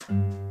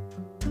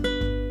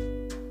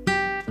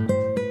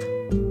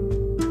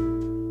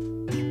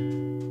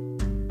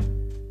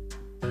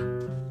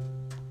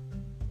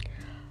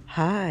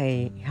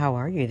Hi, how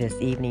are you this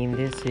evening?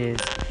 This is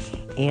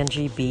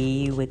Angie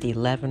B with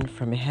 11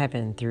 from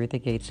Heaven through the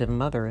Gates of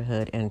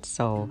Motherhood. And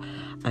so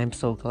I'm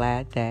so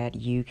glad that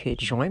you could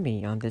join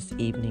me on this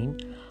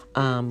evening.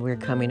 We're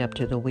coming up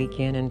to the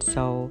weekend. And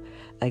so,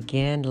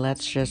 again,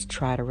 let's just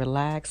try to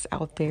relax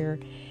out there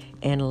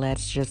and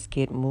let's just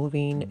get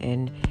moving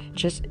and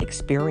just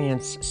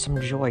experience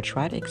some joy.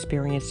 Try to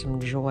experience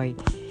some joy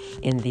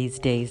in these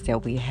days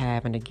that we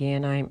have. And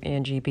again, I'm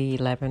Angie B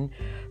 11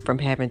 from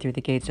Heaven through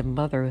the Gates of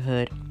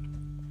Motherhood.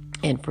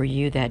 And for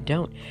you that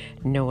don't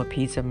know a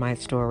piece of my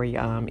story,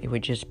 it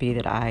would just be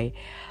that I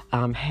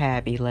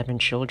have 11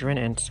 children,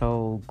 and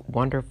so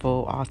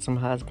wonderful, awesome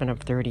husband of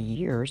 30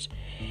 years.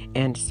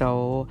 And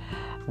so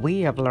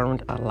we have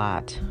learned a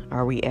lot.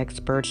 Are we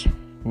experts?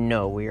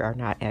 No, we are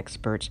not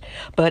experts,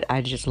 but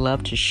I just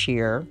love to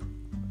share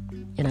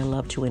and I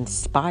love to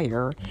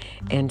inspire.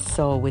 And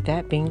so with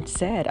that being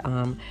said,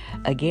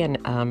 again,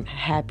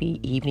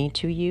 happy evening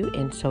to you.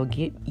 And so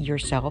get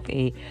yourself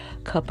a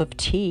cup of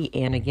tea.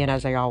 And again,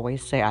 as I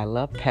always say, I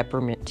love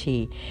peppermint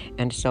tea.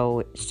 And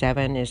so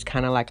 7 is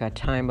kind of like a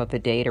time of the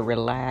day to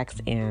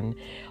relax, and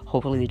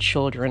hopefully the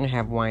children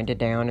have winded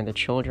down and the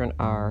children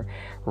are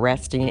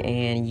resting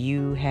and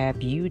you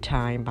have you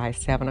time by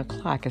 7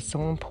 o'clock. It's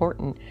so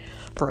important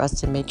for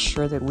us to make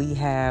sure that we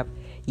have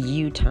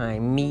you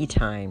time, me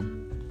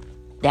time,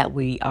 that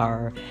we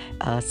are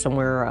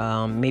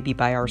somewhere maybe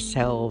by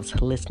ourselves,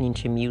 listening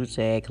to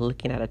music,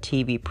 looking at a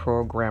TV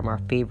program, our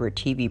favorite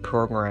TV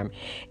program,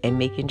 and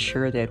making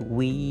sure that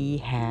we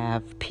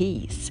have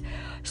peace.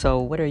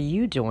 So what are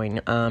you doing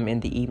in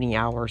the evening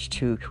hours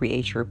to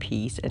create your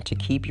peace and to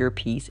keep your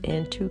peace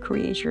and to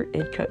create your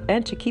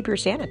and to keep your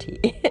sanity?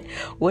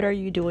 What are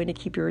you doing to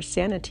keep your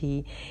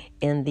sanity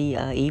in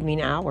the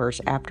evening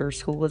hours after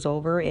school is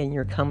over and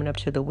you're coming up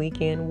to the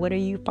weekend? What are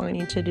you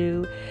finding to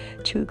do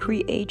to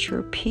create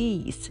your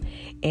peace?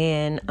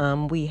 And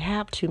we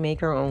have to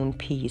make our own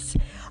peace.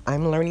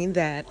 I'm learning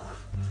that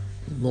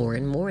more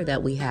and more,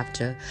 that we have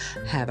to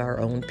have our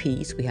own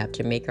peace. We have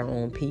to make our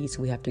own peace.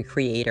 We have to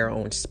create our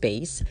own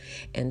space.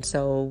 And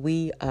so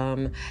we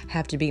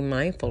have to be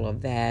mindful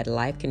of that.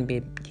 Life can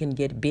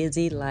get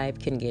busy. Life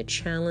can get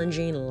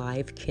challenging.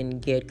 Life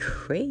can get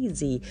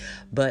crazy.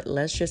 But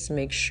let's just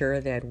make sure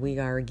that we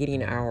are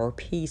getting our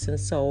peace. And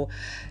so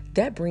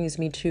that brings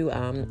me to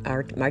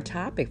my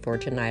topic for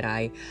tonight.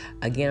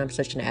 I'm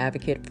such an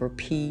advocate for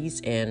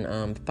peace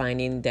and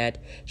finding that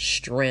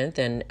strength,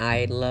 and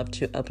I love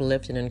to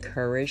uplift and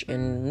encourage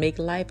and make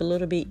life a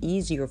little bit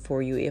easier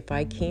for you if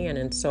I can.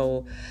 And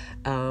so,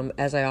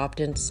 as I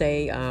often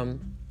say,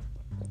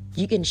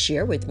 you can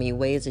share with me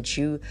ways that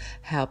you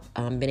have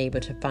been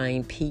able to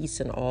find peace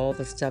in all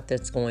the stuff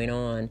that's going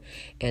on.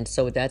 And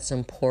so that's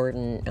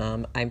important.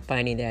 I'm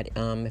finding that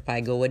if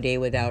I go a day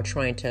without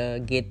trying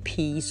to get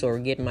peace or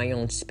get my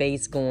own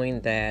space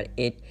going, that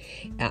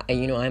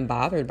I'm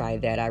bothered by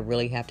that. I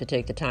really have to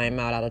take the time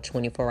out of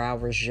 24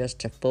 hours just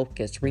to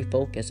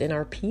refocus. In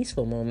our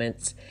peaceful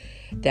moments,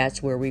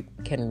 that's where we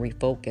can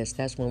refocus.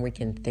 That's when we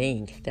can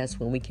think. That's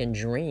when we can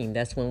dream.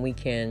 That's when we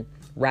can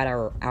write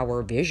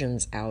our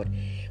visions out,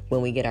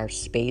 when we get our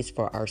space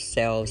for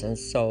ourselves. And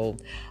so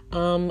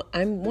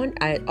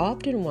I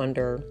often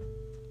wonder,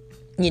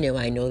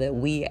 I know that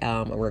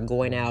we're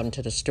going out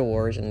into the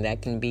stores, and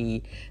that can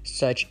be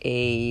such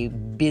a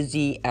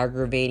busy,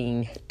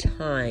 aggravating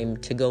time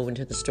to go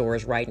into the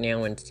stores right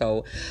now. And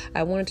so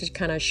I wanted to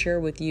kind of share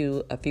with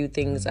you a few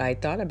things I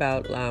thought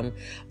about.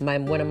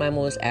 One of my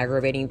most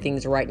aggravating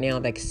things right now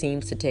that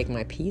seems to take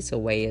my peace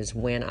away is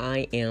when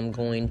I am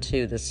going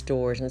to the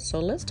stores. And so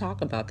let's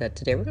talk about that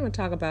today. We're going to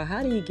talk about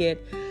how do you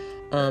get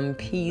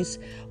peace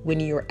when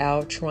you're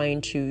out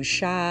trying to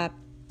shop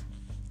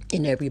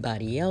and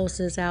everybody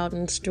else is out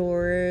in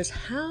stores.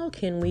 How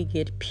can we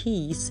get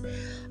peace?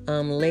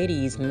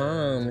 Ladies,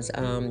 moms,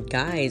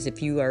 guys,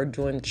 if you are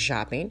doing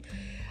shopping,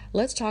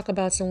 let's talk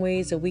about some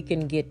ways that we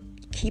can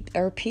keep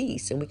our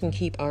peace and we can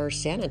keep our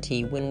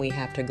sanity when we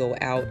have to go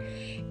out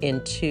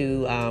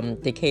into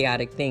the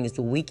chaotic things.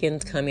 The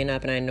weekend's coming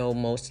up, and I know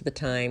most of the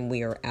time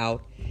we are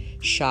out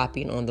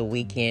shopping on the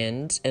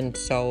weekends. And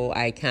so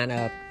I kind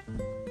of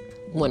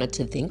wanted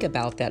to think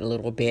about that a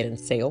little bit and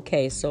say,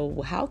 okay, so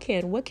what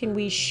can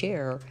we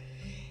share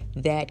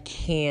that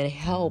can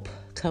help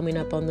coming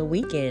up on the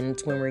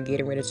weekends when we're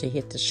getting ready to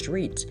hit the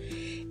streets?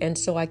 And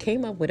so I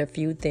came up with a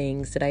few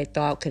things that I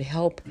thought could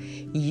help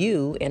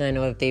you, and I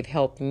know that they've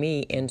helped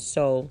me. And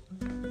so,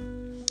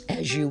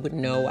 as you would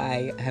know,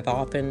 I have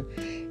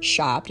often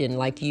shopped, and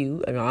like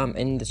you,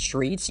 in the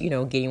streets,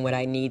 getting what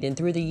I need. And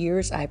through the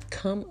years, I've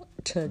come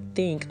to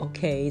think,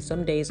 okay,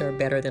 some days are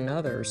better than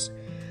others.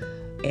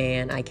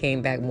 And I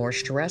came back more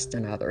stressed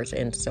than others.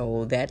 And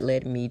so that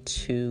led me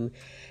to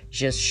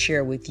just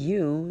share with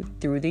you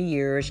through the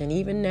years. And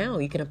even now,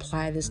 you can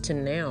apply this to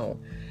now.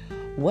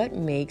 What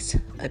makes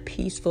a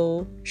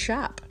peaceful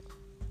shop?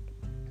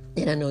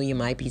 And I know you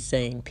might be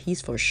saying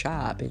peaceful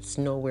shop. It's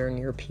nowhere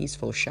near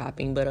peaceful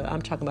shopping, but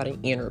I'm talking about an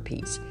inner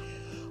peace.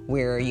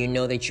 where you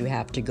know that you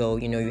have to go,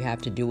 you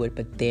have to do it,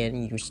 but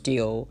then you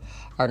still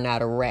are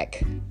not a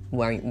wreck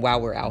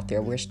while we're out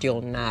there. We're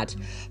still not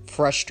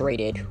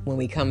frustrated when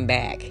we come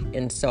back.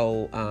 And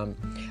so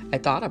I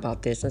thought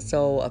about this. And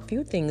so a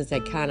few things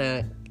that kind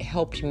of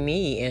helped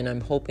me, and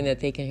I'm hoping that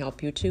they can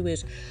help you too,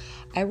 is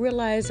I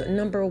realized,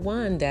 number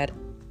one, that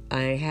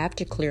I have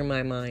to clear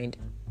my mind.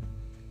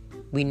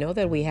 We know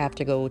that we have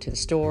to go to the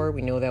store.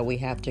 We know that we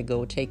have to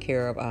go take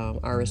care of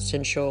our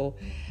essential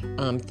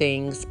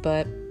things,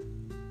 but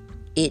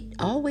it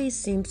always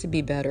seems to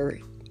be better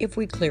if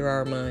we clear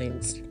our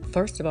minds.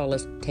 First of all,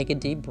 let's take a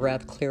deep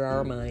breath, clear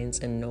our minds,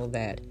 and know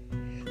that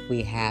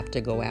we have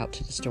to go out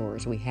to the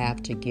stores. We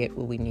have to get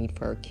what we need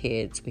for our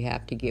kids. We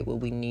have to get what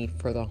we need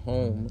for the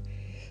home.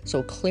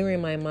 So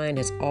clearing my mind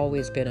has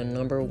always been a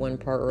number one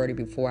priority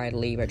before I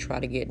leave. I try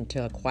to get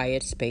into a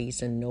quiet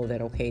space and know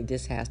that, okay,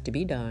 this has to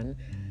be done.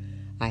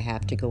 I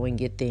have to go and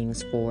get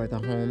things for the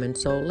home. And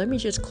so let me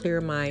just clear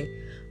my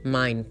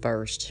mind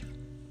first.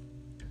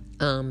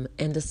 And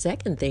the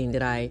second thing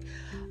that I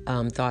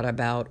thought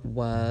about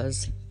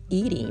was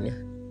eating.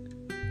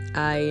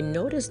 I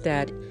noticed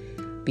that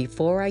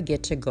before I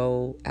get to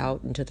go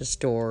out into the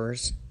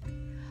stores,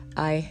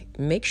 I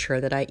make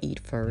sure that I eat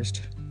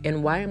first.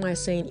 And why am I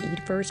saying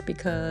eat first?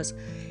 Because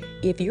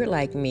if you're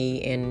like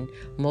me, and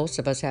most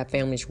of us have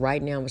families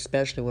right now,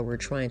 especially where we're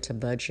trying to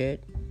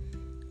budget,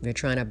 we're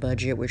trying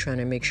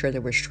to make sure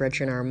that we're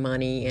stretching our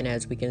money. And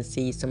as we can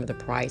see, some of the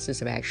prices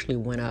have actually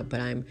went up. But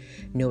I'm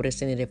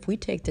noticing that if we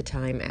take the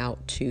time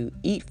out to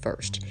eat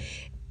first,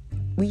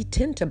 we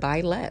tend to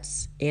buy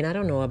less. And I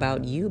don't know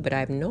about you, but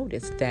I've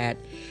noticed that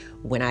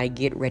when I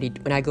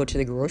go to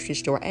the grocery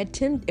store,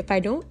 if I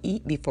don't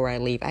eat before I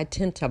leave, I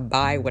tend to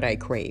buy what I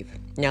crave.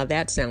 Now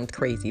that sounds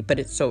crazy, but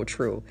it's so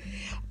true,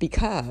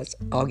 because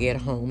I'll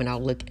get home and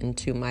I'll look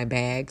into my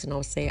bags and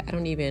I'll say, I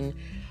don't even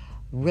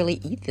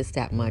really eat this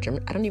that much.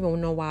 I don't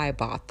even know why I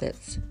bought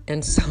this.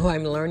 And so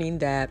I'm learning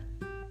that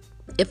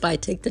if I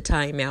take the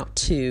time out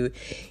to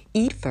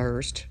eat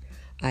first,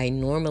 I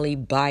normally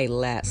buy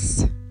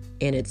less.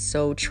 And it's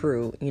so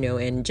true,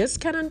 and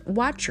just kind of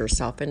watch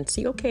yourself and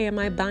see, okay, am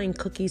I buying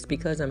cookies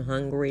because I'm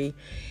hungry?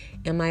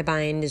 Am I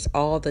buying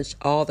all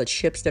the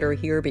chips that are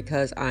here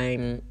because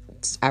I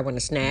want a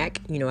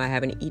snack? I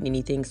haven't eaten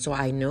anything. So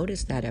I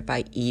noticed that if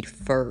I eat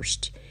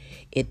first,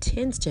 it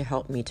tends to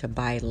help me to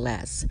buy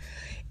less.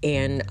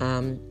 And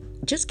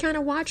just kind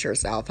of watch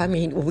yourself. I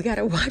mean, we got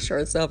to watch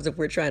ourselves if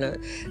we're trying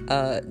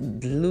to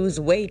lose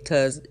weight,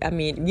 because, I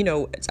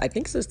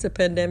think since the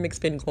pandemic's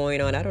been going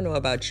on, I don't know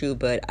about you,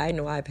 but I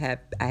know I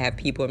have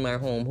people in my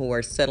home who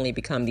are suddenly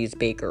become these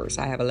bakers.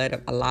 I have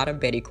a lot of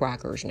Betty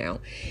Crockers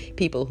now,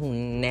 people who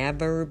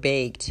never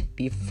baked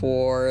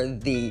before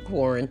the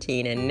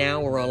quarantine, and now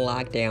we're on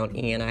lockdown,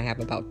 and I have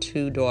about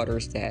 2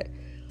 daughters that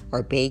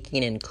are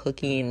baking and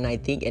cooking, and I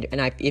think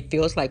it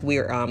feels like we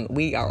are on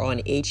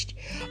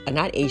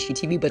not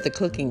HGTV, but the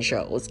cooking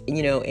shows,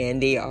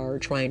 and they are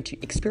trying to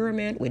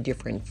experiment with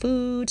different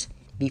foods.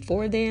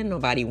 Before then,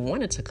 nobody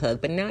wanted to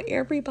cook, but now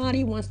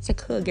everybody wants to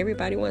cook.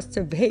 Everybody wants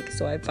to bake.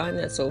 So I find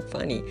that so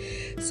funny.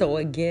 So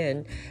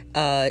again,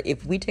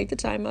 if we take the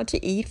time out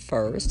to eat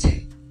first,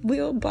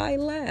 we'll buy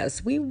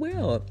less. We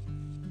will.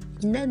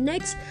 The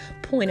next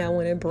point I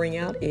want to bring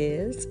out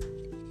is,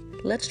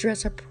 let's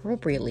dress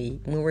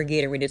appropriately when we're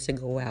getting ready to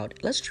go out.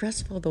 Let's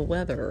dress for the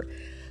weather.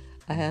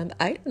 I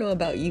don't know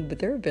about you, but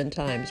there have been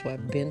times where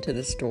I've been to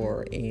the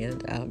store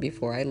and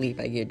before I leave,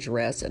 I get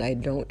dressed and I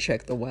don't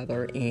check the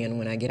weather. And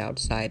when I get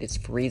outside, it's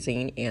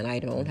freezing and I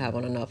don't have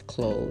on enough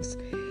clothes,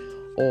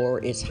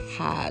 or it's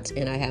hot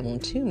and I have on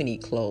too many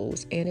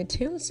clothes, and it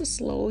tends to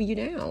slow you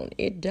down.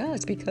 It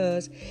does,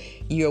 because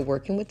you're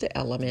working with the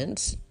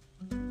elements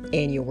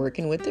and you're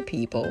working with the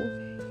people,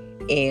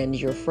 and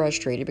you're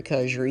frustrated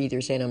because you're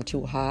either saying I'm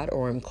too hot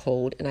or I'm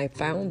cold. And I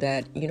found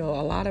that, a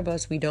lot of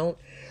us, we don't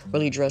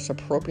really dress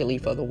appropriately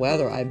for the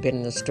weather. I've been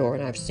in the store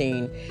and I've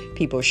seen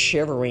people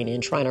shivering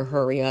and trying to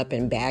hurry up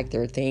and bag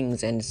their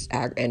things, and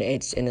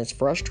it's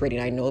frustrating.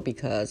 I know,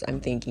 because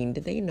I'm thinking,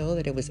 did they know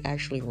that it was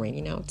actually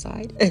raining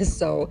outside?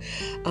 So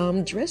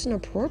dressing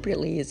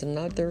appropriately is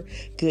another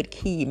good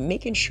key.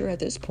 Making sure at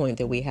this point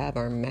that we have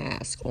our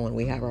mask on,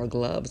 we have our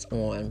gloves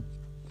on.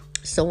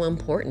 So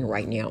important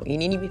right now.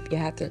 And even if you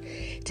have to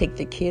take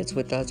the kids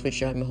with us,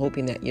 which I'm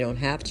hoping that you don't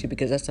have to,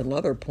 because that's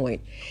another point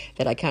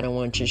that I kind of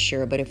want to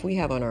share. But if we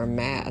have on our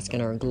mask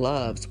and our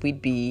gloves,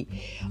 we'd be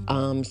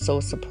so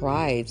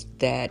surprised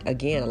that,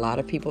 again, a lot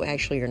of people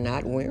actually are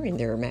not wearing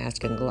their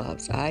mask and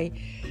gloves. I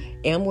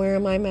am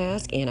wearing my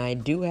mask and I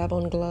do have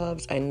on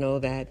gloves. I know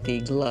that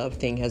the glove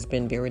thing has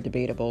been very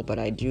debatable, but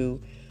I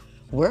do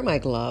wear my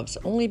gloves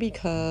only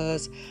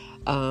because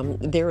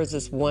there is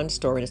this one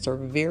story. It's a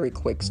very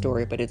quick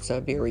story, but it's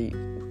a very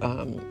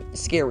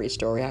scary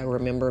story. I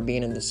remember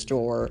being in the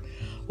store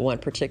one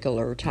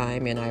particular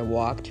time, and I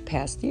walked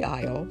past the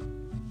aisle.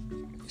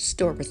 The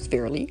store was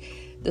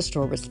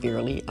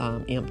fairly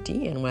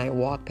empty, and when I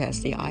walked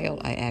past the aisle,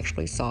 I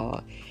actually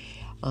saw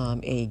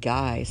a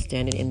guy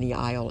standing in the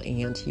aisle,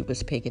 and he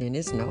was picking in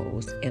his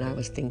nose, and I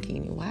was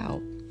thinking,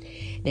 wow.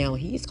 Now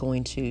he's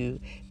going to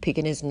pick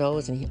in his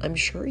nose, and I'm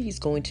sure he's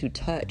going to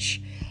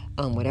touch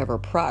whatever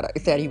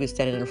product that he was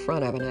standing in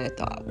front of. And I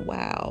thought,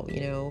 wow,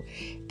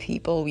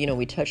 people,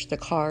 we touch the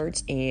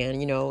cards,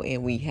 and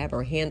and we have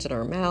our hands in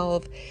our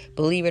mouth,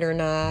 believe it or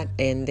not,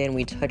 and then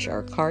we touch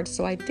our cards.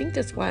 So I think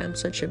that's why I'm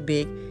such a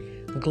big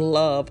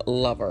glove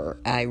lover.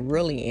 I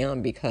really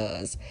am,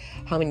 because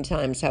how many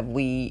times have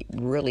we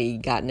really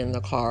gotten in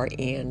the car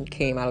and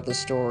came out of the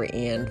store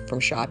and from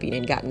shopping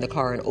and got in the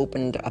car and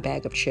opened a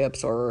bag of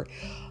chips or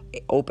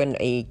opened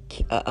a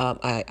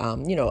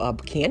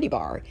candy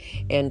bar.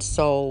 And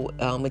so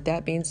with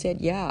that being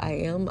said, yeah, I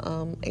am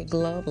a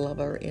glove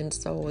lover. And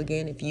so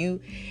again, if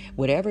you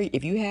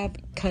have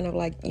kind of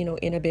like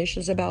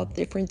inhibitions about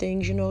different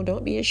things,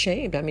 don't be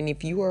ashamed. I mean,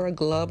 if you are a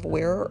glove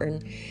wearer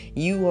and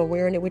you are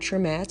wearing it with your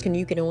mask and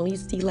you can only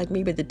see like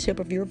maybe the tip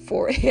of your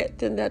forehead,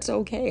 then that's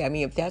okay. I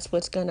mean, if that's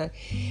what's gonna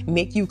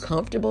make you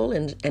comfortable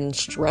and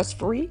stress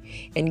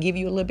free and give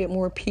you a little bit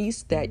more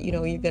peace that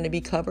you're gonna be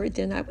covered,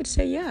 then I would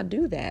say, yeah,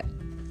 do that.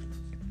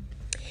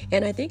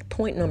 And I think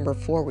point number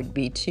 4 would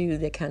be too,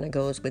 that kind of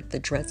goes with the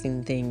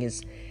dressing thing,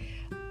 is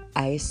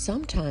I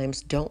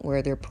sometimes don't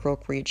wear the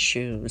appropriate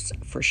shoes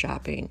for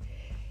shopping.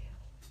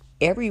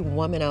 Every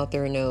woman out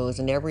there knows,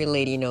 and every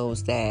lady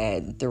knows,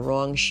 that the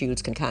wrong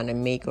shoes can kind of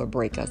make or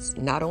break us.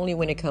 Not only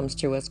when it comes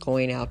to us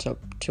going out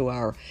to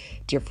our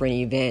different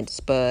events,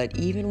 but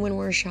even when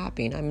we're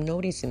shopping. I'm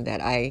noticing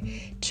that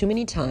I too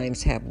many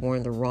times have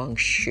worn the wrong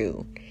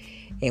shoe.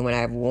 And when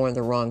I've worn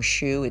the wrong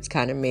shoe, it's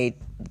kind of made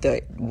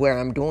where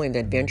I'm doing the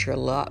adventure a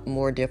lot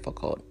more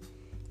difficult,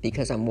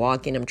 because I'm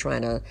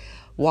trying to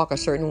walk a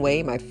certain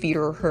way. My feet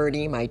are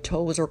hurting. My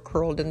toes are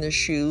curled in the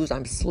shoes.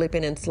 I'm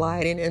slipping and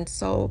sliding. And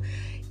so,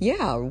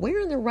 yeah,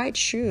 wearing the right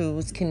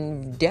shoes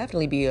can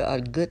definitely be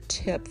a good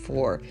tip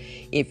for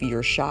if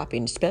you're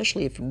shopping,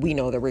 especially if we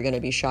know that we're going to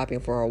be shopping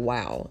for a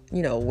while.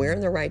 Wearing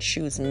the right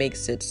shoes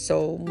makes it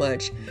so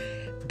much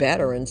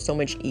better and so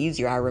much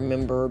easier. I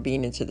remember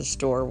being into the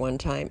store one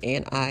time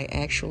and I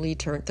actually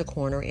turned the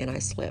corner and I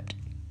slipped.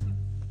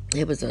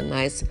 It was a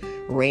nice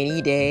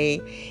rainy day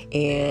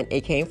and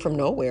it came from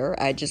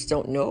nowhere. I just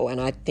don't know.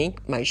 And I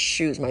think my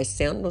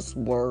sandals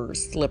were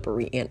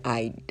slippery, and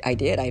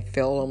I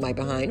fell on my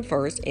behind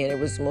first, and it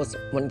was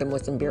one of the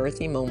most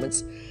embarrassing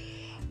moments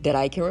that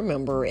I can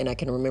remember. And I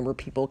can remember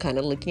people kind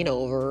of looking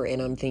over,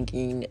 and I'm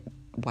thinking,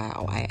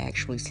 wow, I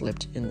actually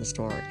slipped in the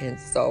store. And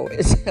so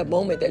it's a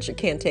moment that you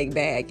can't take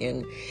back.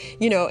 And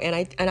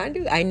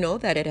I know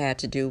that it had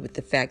to do with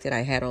the fact that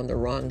I had on the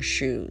wrong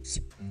shoes.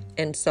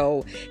 And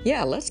so,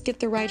 yeah, let's get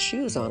the right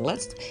shoes on.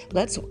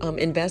 Let's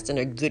invest in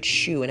a good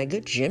shoe, and a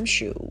good gym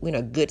shoe,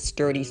 a good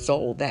sturdy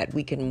sole that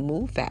we can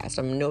move fast.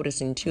 I'm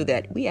noticing too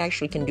that we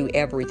actually can do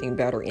everything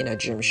better in a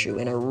gym shoe,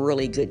 in a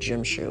really good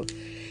gym shoe.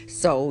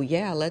 So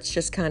yeah, let's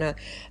just kind of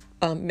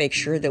make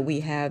sure that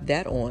we have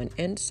that on.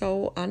 And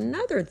so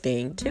another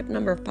thing, tip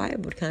number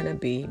 5 would kind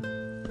of be,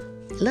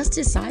 let's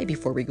decide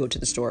before we go to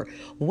the store,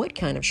 what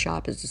kind of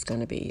shop is this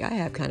going to be? I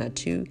have kind of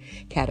 2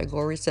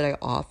 categories that I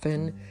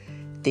often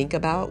think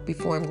about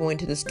before I'm going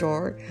to the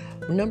store.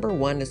 Number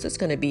 1, is this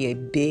going to be a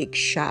big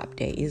shop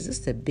day? Is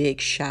this a big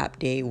shop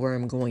day where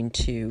I'm going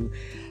to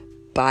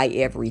buy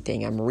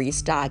everything? I'm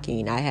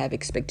restocking. I have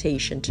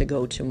expectation to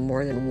go to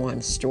more than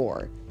one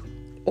store.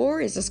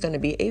 Or is this going to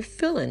be a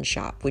fill-in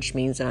shop, which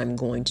means that I'm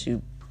going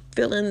to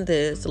fill in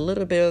this, a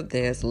little bit of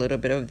this, a little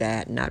bit of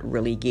that, not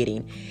really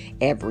getting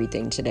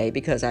everything today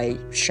because I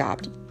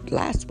shopped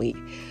last week.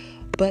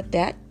 But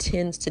that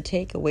tends to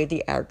take away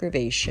the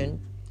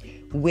aggravation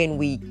when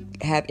we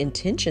have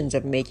intentions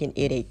of making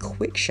it a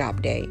quick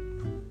shop day,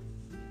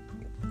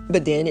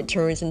 but then it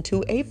turns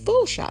into a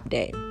full shop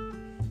day.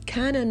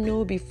 Kind of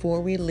know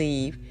before we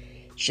leave,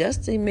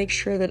 just to make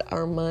sure that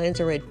our minds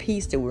are at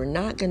peace, that we're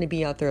not going to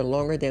be out there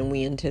longer than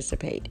we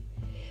anticipate.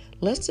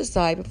 Let's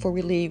decide before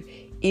we leave,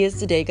 is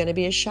today going to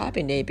be a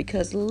shopping day?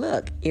 Because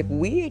look, if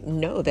we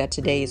know that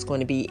today is going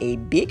to be a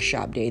big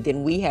shop day,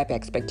 then we have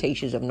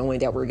expectations of knowing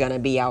that we're going to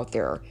be out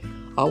there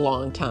a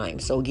long time.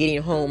 So getting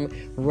home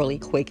really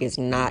quick is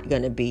not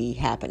going to be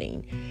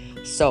happening.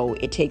 So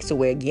it takes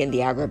away, again,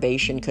 the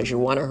aggravation because you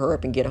want to hurry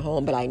up and get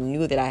home. But I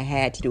knew that I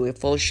had to do a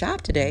full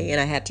shop today and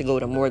I had to go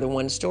to more than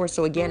one store.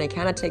 So again, it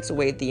kind of takes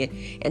away the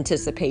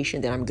anticipation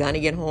that I'm going to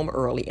get home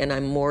early, and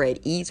I'm more at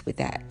ease with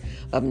that,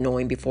 of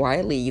knowing before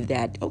I leave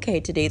that,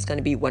 okay, today's going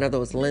to be one of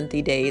those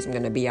lengthy days. I'm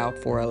going to be out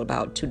for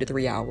about 2 to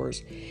 3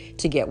 hours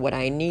to get what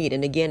I need.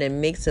 And again, it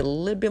makes it a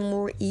little bit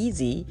more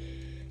easy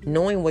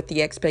knowing what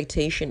the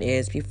expectation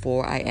is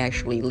before I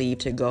actually leave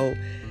to go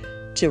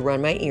to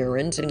run my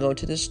errands and go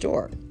to the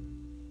store.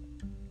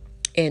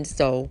 And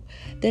so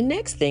the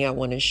next thing I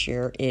want to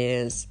share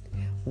is,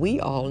 we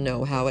all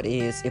know how it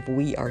is if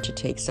we are to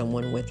take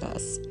someone with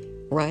us,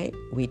 right?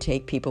 We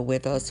take people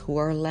with us who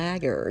are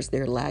laggers.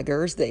 They're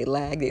laggers. They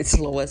lag. They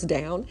slow us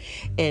down.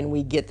 And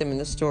we get them in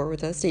the store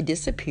with us. They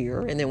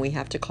disappear. And then we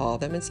have to call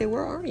them and say,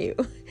 where are you?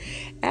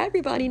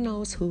 Everybody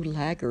knows who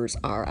laggers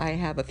are. I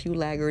have a few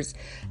laggers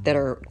that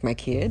are my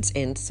kids.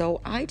 And so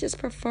I just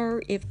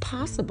prefer, if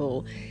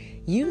possible,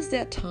 use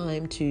that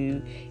time to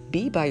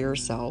be by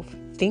yourself,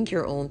 think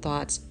your own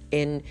thoughts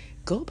and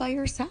go by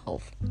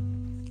yourself.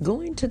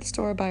 Going to the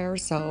store by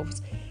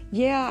ourselves.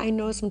 Yeah, I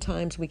know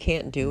sometimes we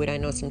can't do it. I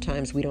know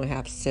sometimes we don't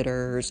have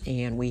sitters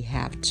and we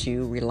have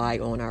to rely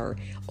on our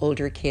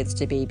older kids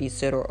to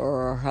babysit or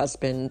our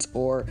husbands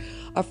or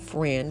a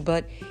friend.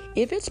 But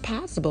if it's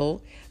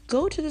possible,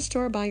 go to the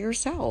store by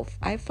yourself.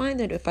 I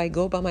find that if I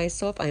go by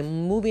myself,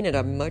 I'm moving at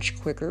a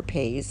much quicker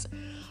pace.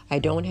 I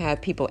don't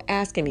have people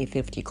asking me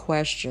 50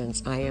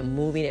 questions. I am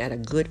moving at a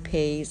good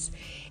pace,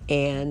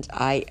 and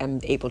I am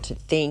able to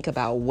think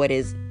about what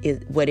is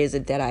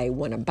it that I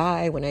want to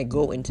buy when I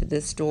go into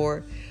this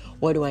store.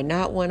 What do I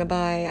not want to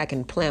buy? I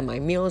can plan my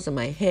meals in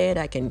my head.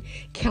 I can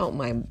count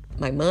my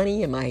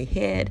money in my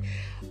head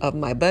of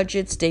my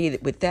budget, stay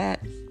with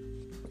that.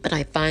 But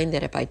I find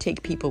that if I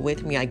take people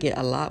with me, I get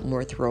a lot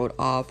more thrown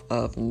off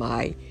of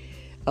my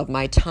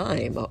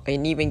time,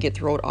 and even get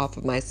thrown off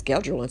of my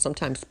schedule, and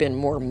sometimes spend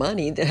more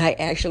money than I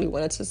actually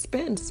wanted to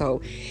spend.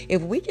 So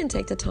if we can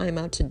take the time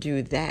out to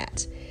do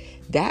that,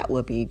 that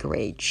would be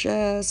great.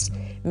 Just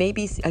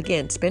maybe,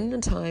 again, spending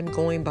the time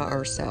going by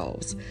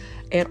ourselves.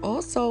 And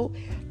also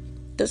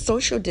the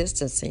social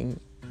distancing.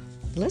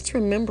 Let's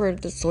remember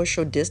the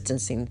social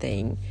distancing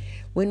thing.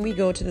 When we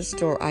go to the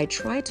store, I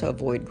try to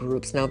avoid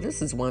groups. Now,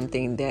 this is one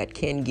thing that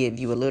can give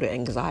you a little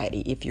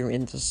anxiety if you're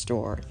in the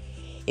store.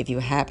 If you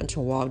happen to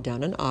walk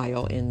down an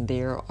aisle and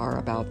there are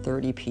about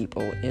 30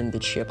 people in the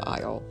chip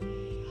aisle,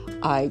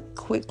 I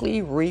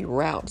quickly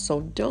reroute.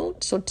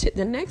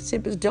 The next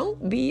tip is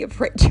don't be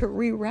afraid to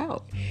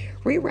reroute.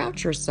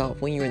 Reroute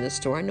yourself when you're in the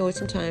store. I know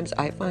sometimes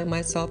I find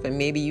myself, and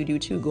maybe you do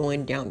too,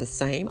 going down the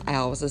same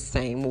aisles the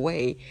same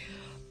way.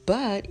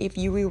 But if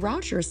you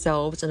reroute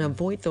yourselves and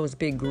avoid those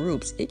big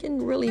groups, it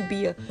can really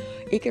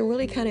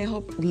kind of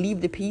help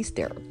leave the peace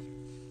there.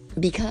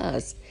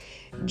 Because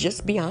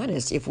just be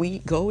honest, if we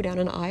go down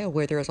an aisle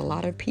where there's a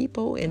lot of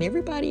people and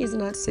everybody is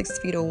not 6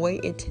 feet away,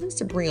 it tends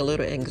to bring a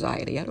little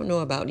anxiety. I don't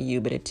know about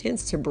you, but it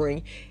tends to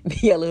bring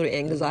me a little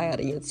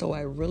anxiety. And so I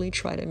really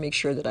try to make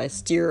sure that I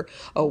steer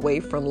away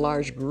from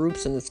large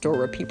groups in the store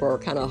where people are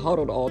kind of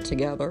huddled all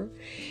together.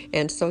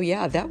 And so,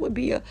 yeah, that would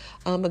be a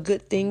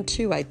good thing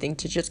too, I think,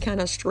 to just kind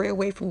of stray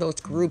away from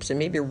those groups and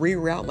maybe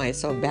reroute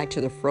myself back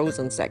to the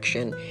frozen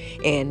section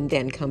and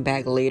then come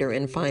back later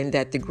and find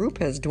that the group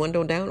has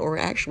dwindled down or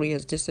actually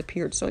has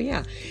disappeared. So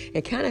yeah,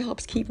 it kind of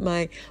helps keep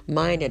my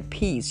mind at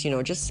peace,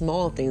 just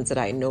small things that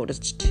I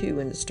noticed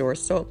too in the store.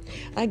 So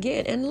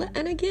again,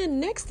 and again,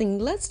 next thing,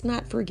 let's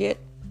not forget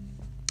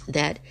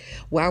that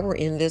while we're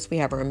in this, we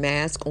have our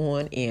mask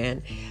on,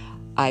 and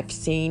I've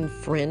seen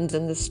friends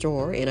in the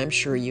store, and I'm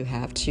sure you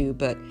have too,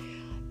 but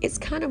it's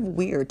kind of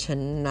weird to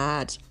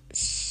not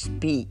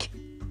speak.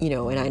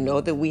 And I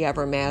know that we have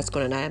our mask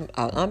on, and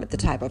I'm the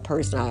type of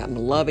person, I'm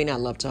loving. I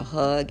love to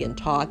hug and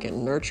talk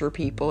and nurture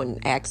people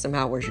and ask them,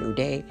 how was your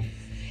day?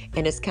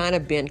 And it's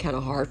been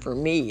hard for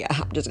me.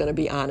 I'm just going to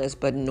be honest.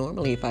 But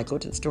normally if I go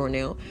to the store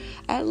now,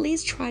 I at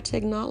least try to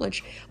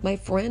acknowledge my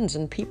friends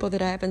and people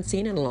that I haven't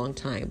seen in a long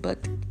time.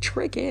 But the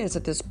trick is,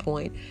 at this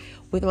point,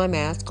 with my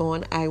mask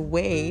on, I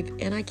wave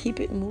and I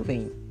keep it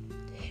moving.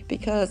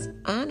 Because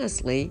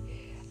honestly,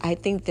 I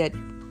think that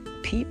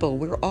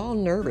we're all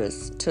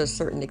nervous to a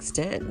certain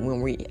extent when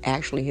we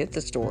actually hit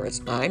the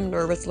stores. I'm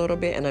nervous a little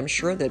bit, and I'm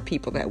sure that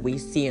people that we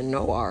see and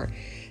know are.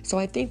 So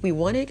I think we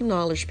want to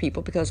acknowledge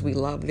people because we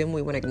love them.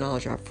 We want to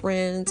acknowledge our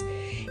friends.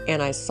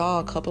 And I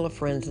saw a couple of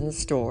friends in the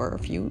store a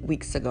few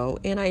weeks ago,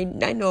 and I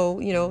know,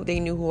 they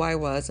knew who I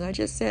was. And I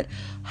just said,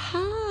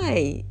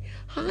 hi,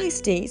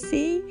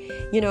 Stacy,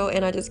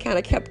 and I just kind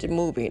of kept it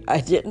moving. I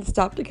didn't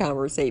stop to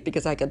conversate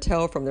because I could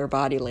tell from their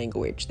body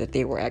language that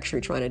they were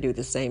actually trying to do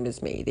the same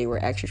as me. They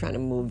were actually trying to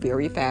move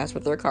very fast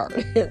with their cart.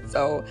 And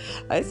so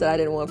I said I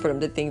didn't want for them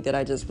to think that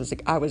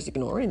I was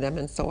ignoring them.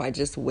 And so I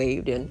just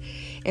waved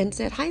and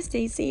said, hi,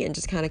 Stacy, and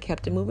just kind of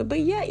kept it moving. But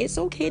yeah, it's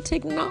okay to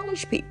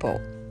acknowledge people.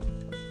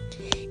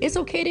 It's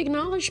okay to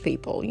acknowledge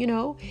people,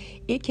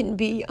 It can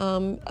be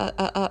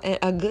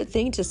a good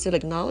thing to still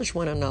acknowledge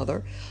one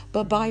another.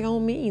 But by all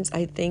means,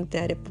 I think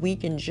that if we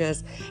can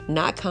just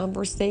not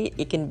conversate,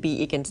 it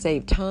can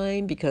save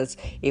time, because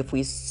if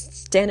we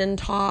stand and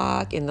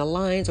talk in the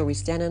lines, or we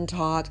stand and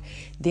talk,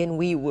 then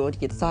we will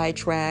get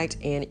sidetracked,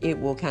 and it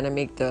will kind of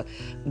make the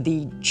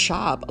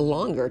shop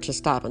longer to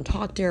stop and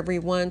talk to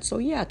everyone. So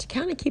yeah, to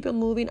kind of keep it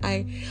moving,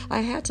 I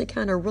had to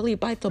kind of really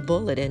bite the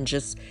bullet and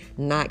just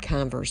not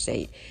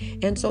conversate.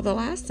 And so the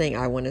last thing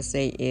I want to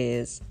say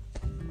is,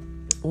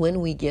 when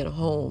we get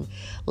home,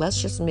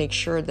 let's just make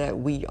sure that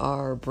we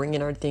are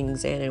bringing our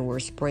things in and we're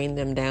spraying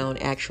them down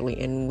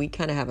actually. And we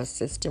kind of have a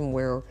system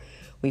where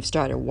we've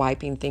started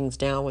wiping things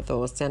down with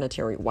those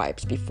sanitary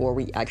wipes before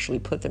we actually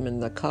put them in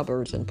the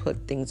cupboards and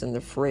put things in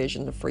the fridge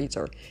and the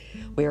freezer.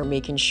 We are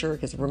making sure,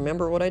 because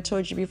remember what I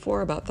told you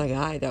before about the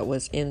guy that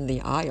was in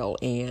the aisle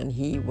and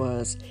he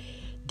was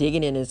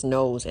digging in his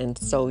nose. And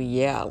so,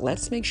 yeah,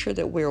 let's make sure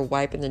that we're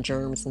wiping the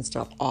germs and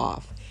stuff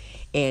off.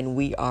 And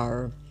we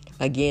are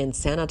again,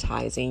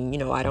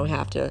 sanitizing. I don't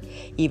have to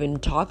even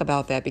talk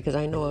about that because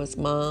I know as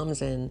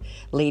moms and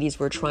ladies,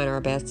 we're trying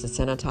our best to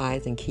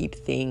sanitize and keep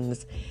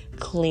things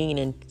clean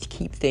and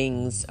keep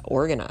things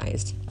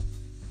organized.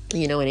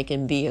 And it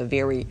can be a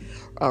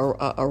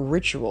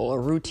ritual, a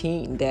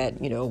routine that,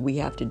 we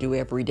have to do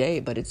every day,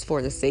 but it's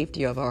for the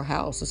safety of our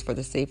house. It's for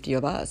the safety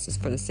of us. It's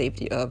for the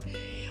safety of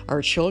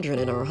our children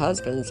and our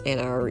husbands and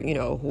our,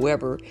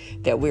 whoever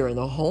that we're in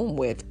the home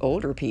with,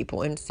 older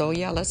people. And so,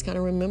 let's kind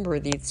of remember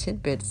these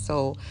tidbits.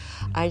 So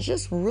I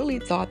just really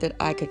thought that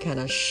I could kind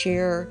of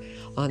share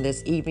on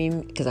this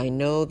evening because I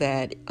know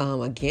that,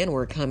 again,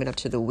 we're coming up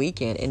to the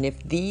weekend. And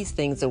if these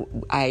things that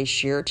I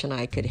share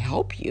tonight could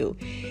help you,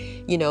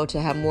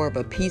 to have more of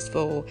a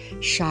peaceful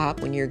shop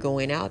when you're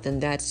going out, then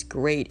that's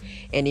great.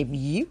 And if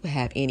you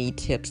have any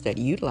tips that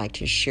you'd like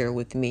to share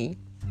with me,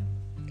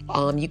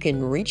 you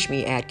can reach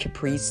me at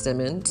Capri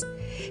Simmons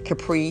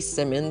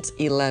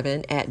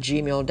 11 at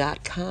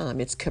gmail.com.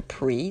 It's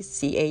Capri,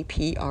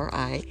 Capri,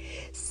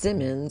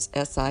 Simmons,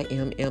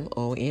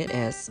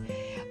 Simmons,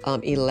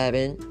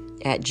 11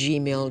 at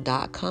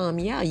gmail.com.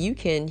 You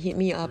can hit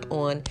me up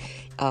on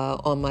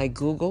my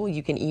Google.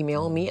 You can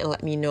email me and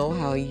let me know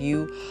how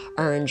you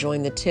are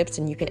enjoying the tips,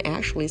 and you can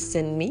actually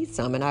send me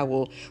some, and I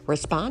will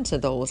respond to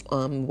those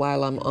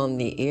while I'm on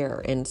the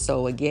air. And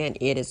so again,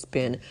 it has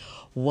been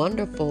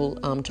wonderful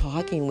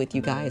talking with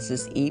you guys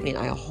this evening.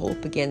 I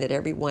hope again that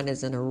everyone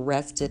is in a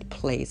rested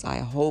place. I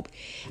hope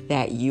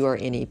that you are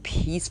in a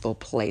peaceful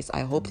place.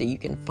 I hope that you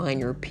can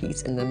find your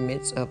peace in the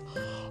midst of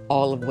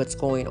all of what's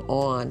going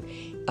on.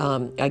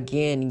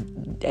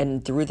 Again,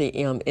 and through the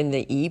in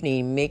the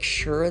evening, make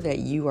sure that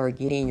you are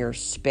getting your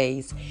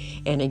space.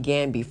 And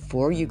again,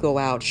 before you go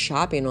out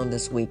shopping on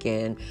this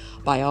weekend,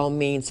 by all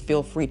means,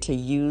 feel free to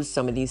use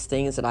some of these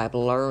things that I've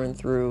learned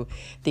through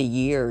the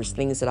years,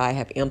 things that I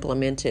have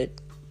implemented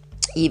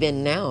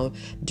even now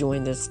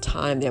during this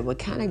time that would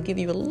kind of give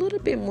you a little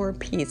bit more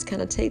peace,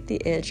 kind of take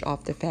the edge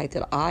off the fact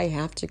that I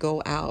have to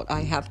go out,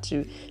 I have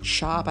to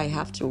shop, I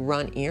have to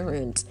run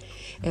errands.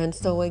 And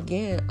so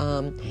again,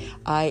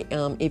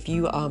 if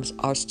you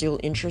are still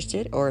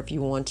interested, or if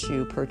you want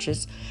to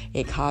purchase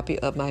a copy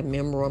of my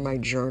memoir, my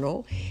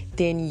journal,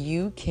 then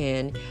you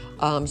can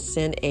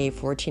send a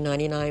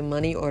 $14.99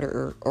 money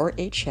order or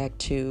a check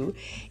to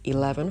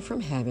 11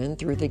 from Heaven,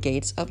 Through the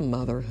Gates of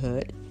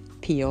Motherhood,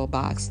 P.O.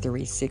 Box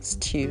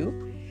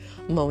 362,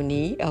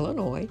 Monee,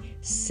 Illinois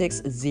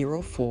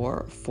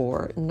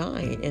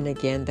 60449. And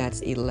again,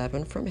 that's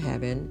 11 from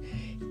Heaven,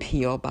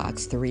 P.O.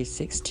 Box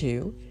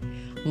 362,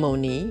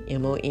 Monee,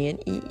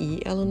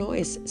 Monee,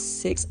 Illinois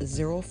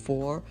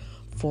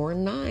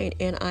 60449.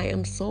 And I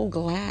am so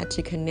glad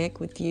to connect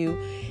with you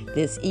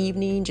this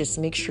evening. Just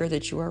make sure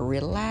that you are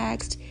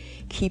relaxed.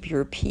 Keep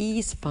your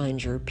peace,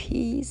 find your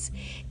peace.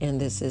 And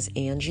this is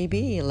Angie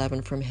B,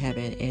 11 from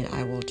Heaven, and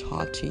I will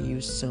talk to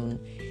you soon.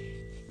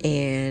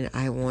 And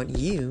I want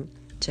you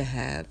to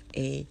have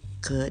a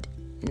good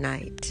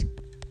night.